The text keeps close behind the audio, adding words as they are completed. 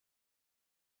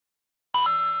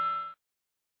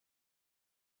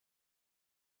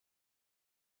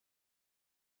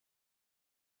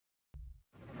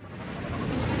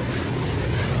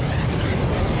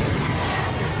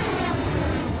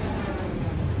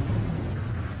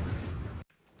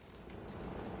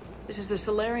This is the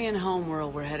Solarian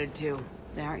homeworld we're headed to.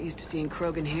 They aren't used to seeing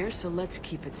Krogan here, so let's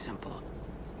keep it simple.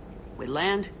 We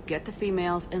land, get the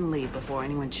females, and leave before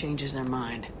anyone changes their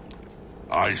mind.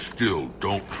 I still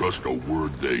don't trust a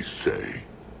word they say.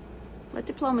 Let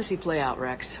diplomacy play out,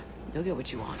 Rex. You'll get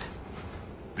what you want.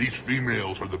 These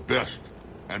females are the best,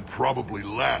 and probably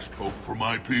last hope for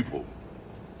my people.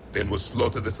 Then we'll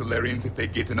slaughter the Solarians if they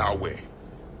get in our way.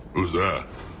 Who's that?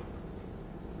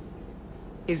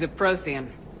 He's a Prothean.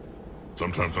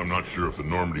 Sometimes I'm not sure if the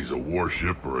Normandy's a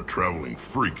warship or a traveling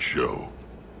freak show.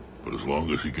 But as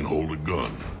long as he can hold a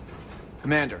gun.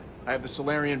 Commander, I have the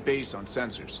Solarian base on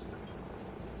sensors.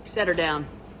 Set her down.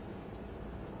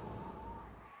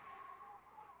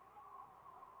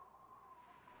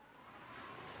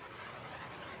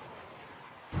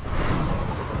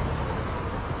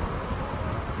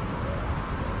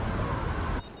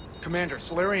 Commander,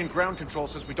 Solarian ground control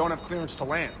says we don't have clearance to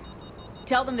land.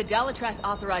 Tell them the Dalatrass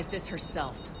authorized this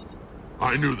herself.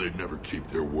 I knew they'd never keep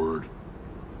their word.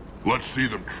 Let's see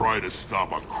them try to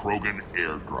stop a Krogan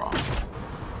airdrop.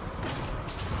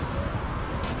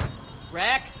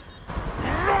 Rex?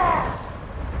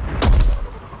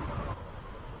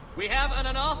 We have an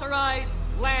unauthorized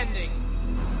landing.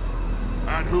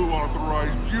 And who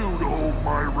authorized you to hold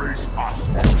my race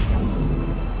hostage?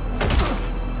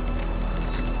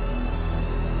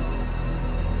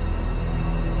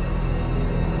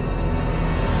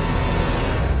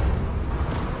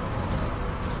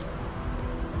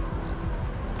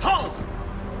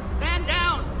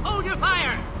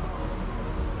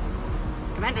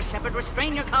 Commander Shepard,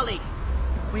 restrain your colleague.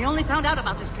 We only found out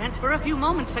about this transfer a few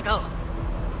moments ago.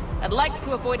 I'd like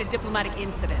to avoid a diplomatic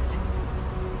incident.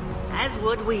 As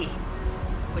would we.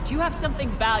 But you have something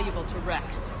valuable to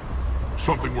Rex.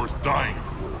 Something worth dying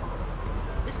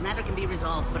for. This matter can be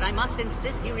resolved, but I must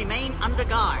insist he remain under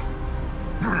guard.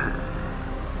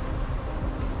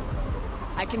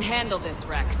 I can handle this,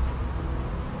 Rex.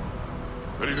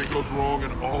 Anything goes wrong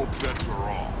and all bets are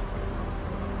off.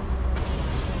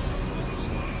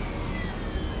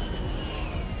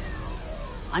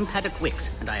 I'm Paddock Wicks,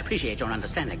 and I appreciate your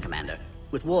understanding, Commander.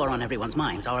 With war on everyone's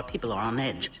minds, our people are on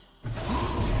edge.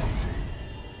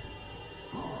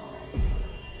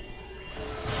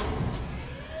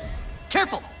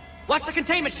 Careful! Watch the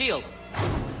containment shield!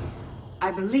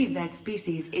 I believe that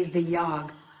species is the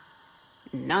Yogg.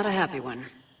 Not a happy one.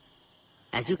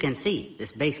 As you can see,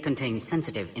 this base contains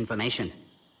sensitive information.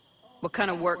 What kind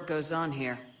of work goes on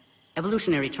here?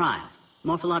 Evolutionary trials,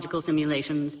 morphological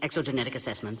simulations, exogenetic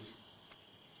assessments.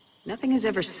 Nothing is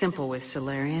ever simple with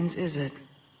Solarians, is it?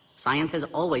 Science has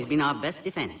always been our best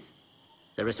defense.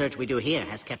 The research we do here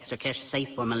has kept Surkesh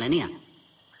safe for millennia.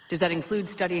 Does that include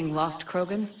studying lost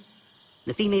Krogan?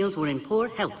 The females were in poor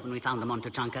health when we found them on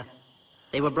Tuchanka.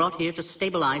 They were brought here to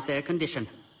stabilize their condition.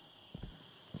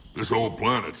 This whole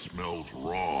planet smells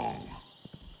wrong.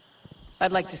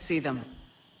 I'd like to see them.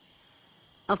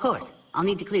 Of course. I'll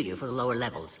need to clear you for the lower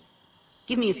levels.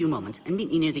 Give me a few moments and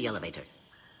meet me near the elevator.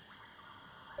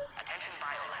 Attention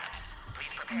biolabs.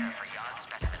 Please prepare for Yogg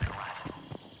specimen arrival.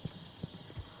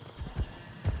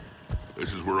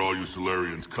 This is where all you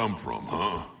Solarians come from,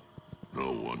 huh?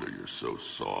 No wonder you're so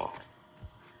soft.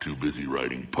 Too busy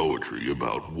writing poetry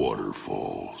about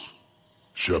waterfalls.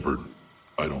 Shepard,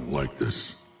 I don't like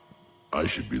this. I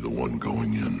should be the one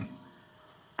going in.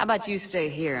 How about you stay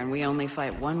here and we only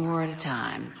fight one war at a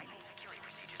time?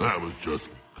 That was just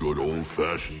good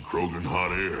old-fashioned Krogan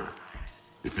hot air.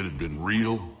 If it had been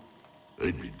real,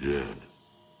 they'd be dead.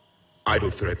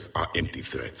 Idle threats are empty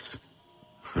threats.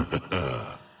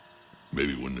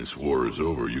 Maybe when this war is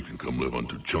over, you can come live on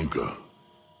Tuchanka.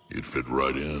 You'd fit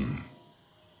right in.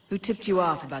 Who tipped you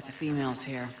off about the females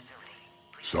here?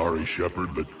 Sorry,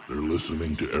 Shepard, but they're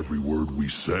listening to every word we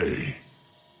say.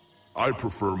 I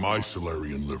prefer my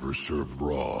Solarian liver served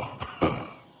raw.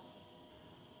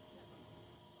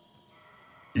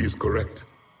 He is correct.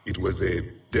 It was a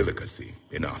delicacy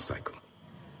in our cycle.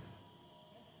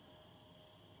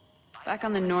 Back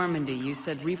on the Normandy, you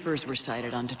said Reapers were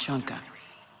sighted on Tuchanka.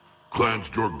 Clans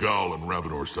Jorgal and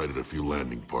Ravenor sighted a few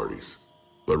landing parties.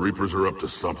 The Reapers are up to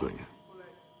something.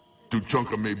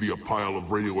 Tuchanka may be a pile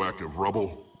of radioactive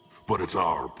rubble, but it's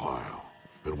our pile.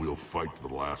 And we'll fight to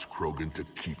the last Krogan to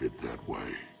keep it that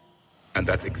way. And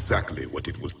that's exactly what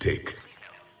it will take.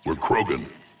 We're Krogan.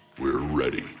 We're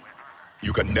ready.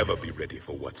 You can never be ready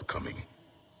for what's coming.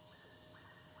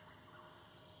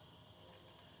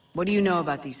 What do you know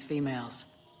about these females?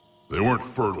 They weren't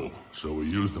fertile, so we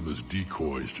used them as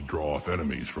decoys to draw off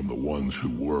enemies from the ones who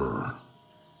were.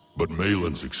 But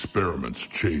Malin's experiments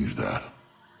changed that.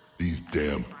 These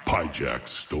damn Pyjaks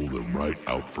stole them right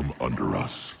out from under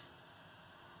us.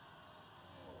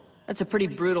 That's a pretty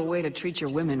brutal way to treat your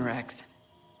women, Rex.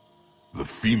 The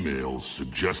females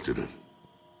suggested it.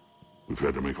 We've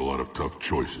had to make a lot of tough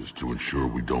choices to ensure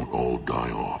we don't all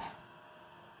die off.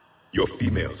 Your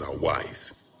females are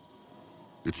wise.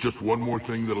 It's just one more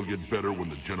thing that'll get better when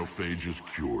the genophage is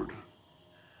cured.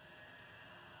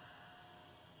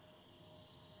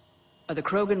 Are the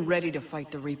Krogan ready to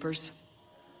fight the Reapers?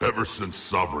 Ever since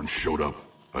Sovereign showed up,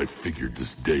 I figured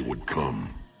this day would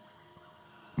come.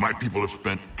 My people have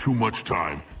spent too much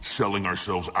time selling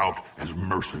ourselves out as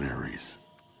mercenaries.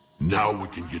 Now we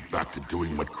can get back to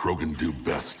doing what Krogan do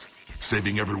best,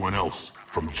 saving everyone else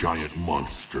from giant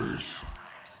monsters.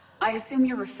 I assume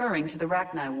you're referring to the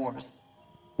Rachni Wars.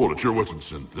 Well, it sure wasn't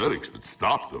synthetics that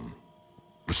stopped them.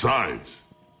 Besides,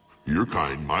 your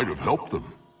kind might have helped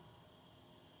them.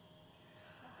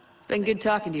 It's been good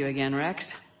talking to you again,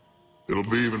 Rex. It'll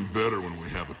be even better when we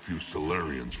have a few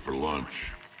Solarians for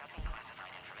lunch.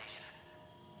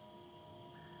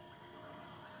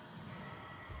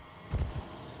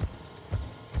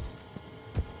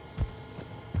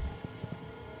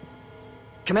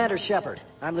 Commander Shepard,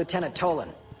 I'm Lieutenant Tolan.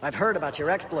 I've heard about your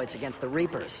exploits against the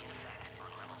Reapers.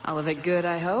 All of it good,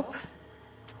 I hope?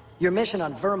 Your mission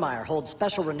on Vermeer holds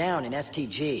special renown in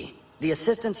STG. The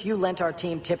assistance you lent our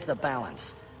team tipped the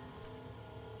balance.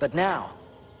 But now,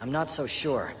 I'm not so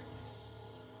sure.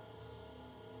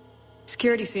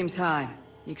 Security seems high.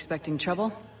 You expecting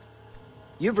trouble?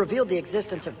 You've revealed the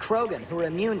existence of Krogan who are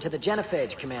immune to the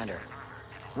genophage, Commander.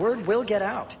 Word will get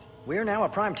out. We're now a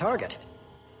prime target.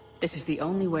 This is the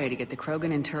only way to get the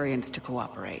Krogan and Turians to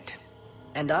cooperate.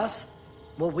 And us?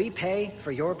 Will we pay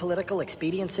for your political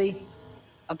expediency?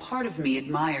 A part of me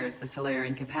admires the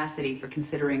Solarian capacity for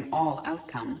considering all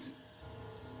outcomes.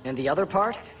 And the other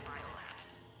part?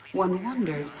 One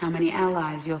wonders how many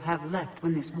allies you'll have left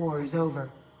when this war is over.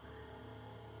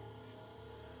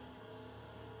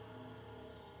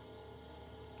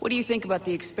 What do you think about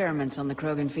the experiments on the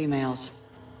Krogan females?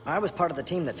 I was part of the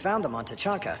team that found them on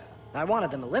Tachanka. I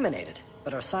wanted them eliminated,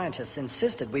 but our scientists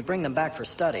insisted we bring them back for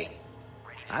study.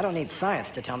 I don't need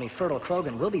science to tell me fertile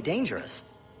Krogan will be dangerous.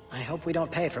 I hope we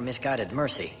don't pay for misguided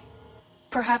mercy.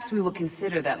 Perhaps we will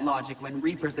consider that logic when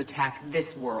Reapers attack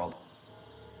this world.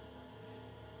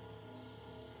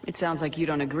 It sounds like you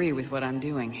don't agree with what I'm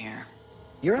doing here.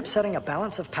 You're upsetting a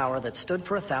balance of power that stood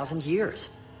for 1,000 years.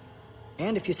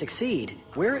 And if you succeed,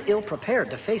 we're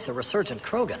ill-prepared to face a resurgent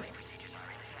Krogan.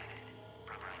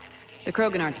 The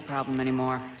Krogan aren't the problem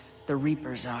anymore. The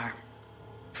Reapers are.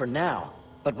 For now.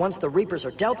 But once the Reapers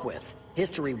are dealt with,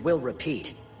 history will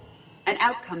repeat. An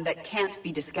outcome that can't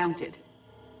be discounted.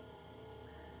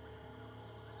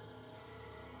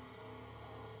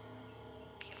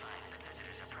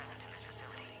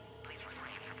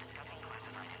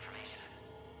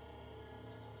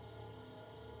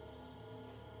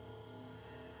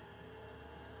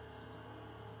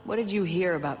 What did you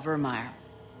hear about Vermeer?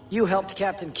 You helped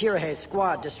Captain Kirihei's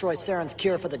squad destroy Saren's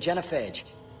cure for the genophage.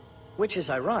 Which is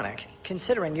ironic,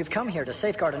 considering you've come here to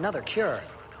safeguard another cure.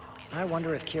 I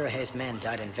wonder if Kirihei's men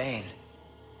died in vain.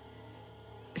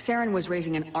 Saren was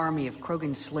raising an army of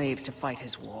Krogan slaves to fight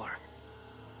his war.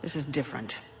 This is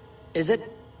different. Is it?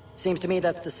 Seems to me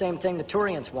that's the same thing the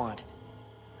Turians want.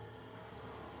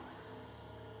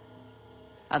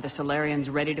 Are the Solarians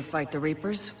ready to fight the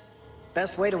Reapers?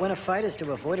 Best way to win a fight is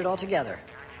to avoid it altogether.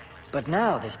 But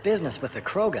now, this business with the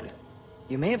Krogan.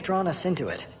 You may have drawn us into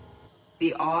it.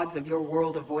 The odds of your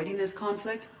world avoiding this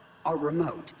conflict are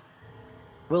remote.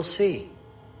 We'll see.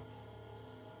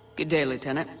 Good day,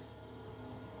 Lieutenant.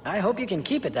 I hope you can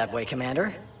keep it that way,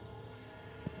 Commander.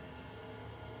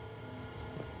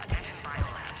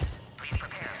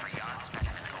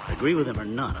 Agree with him or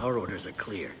not, our orders are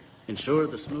clear. Ensure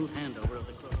the smooth handover of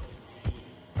the Krogan.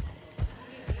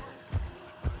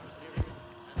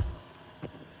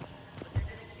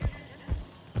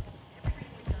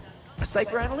 A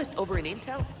Cypher analyst over in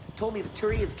Intel told me the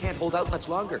Turians can't hold out much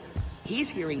longer. He's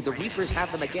hearing the Reapers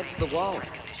have them against the wall.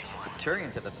 The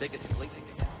Turians have the biggest fleet in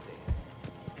the galaxy.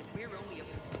 And we're only a...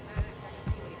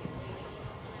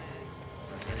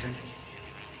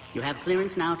 You have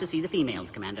clearance now to see the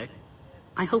females, Commander.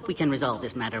 I hope we can resolve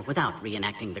this matter without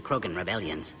reenacting the Krogan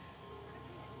rebellions.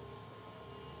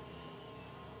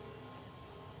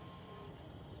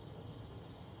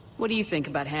 What do you think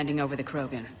about handing over the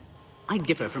Krogan? I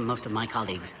differ from most of my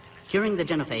colleagues. Curing the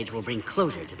genophage will bring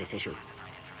closure to this issue.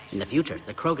 In the future,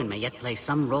 the Krogan may yet play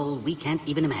some role we can't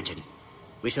even imagine.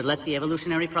 We should let the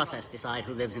evolutionary process decide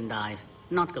who lives and dies,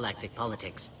 not galactic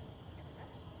politics.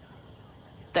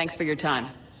 Thanks for your time.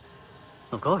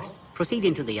 Of course. Proceed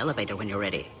into the elevator when you're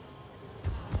ready.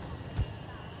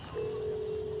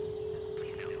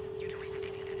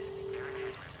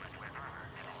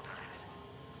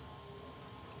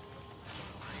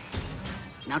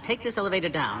 Now take this elevator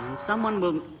down, and someone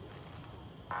will... Alert.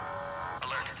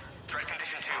 Threat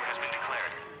condition 2 has been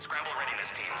declared. Scramble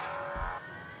readiness teams.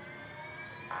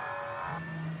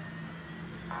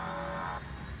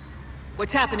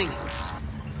 What's happening?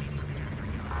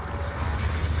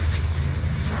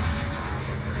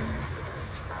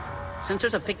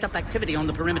 Sensors have picked up activity on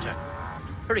the perimeter.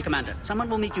 Hurry, Commander. Someone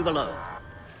will meet you below.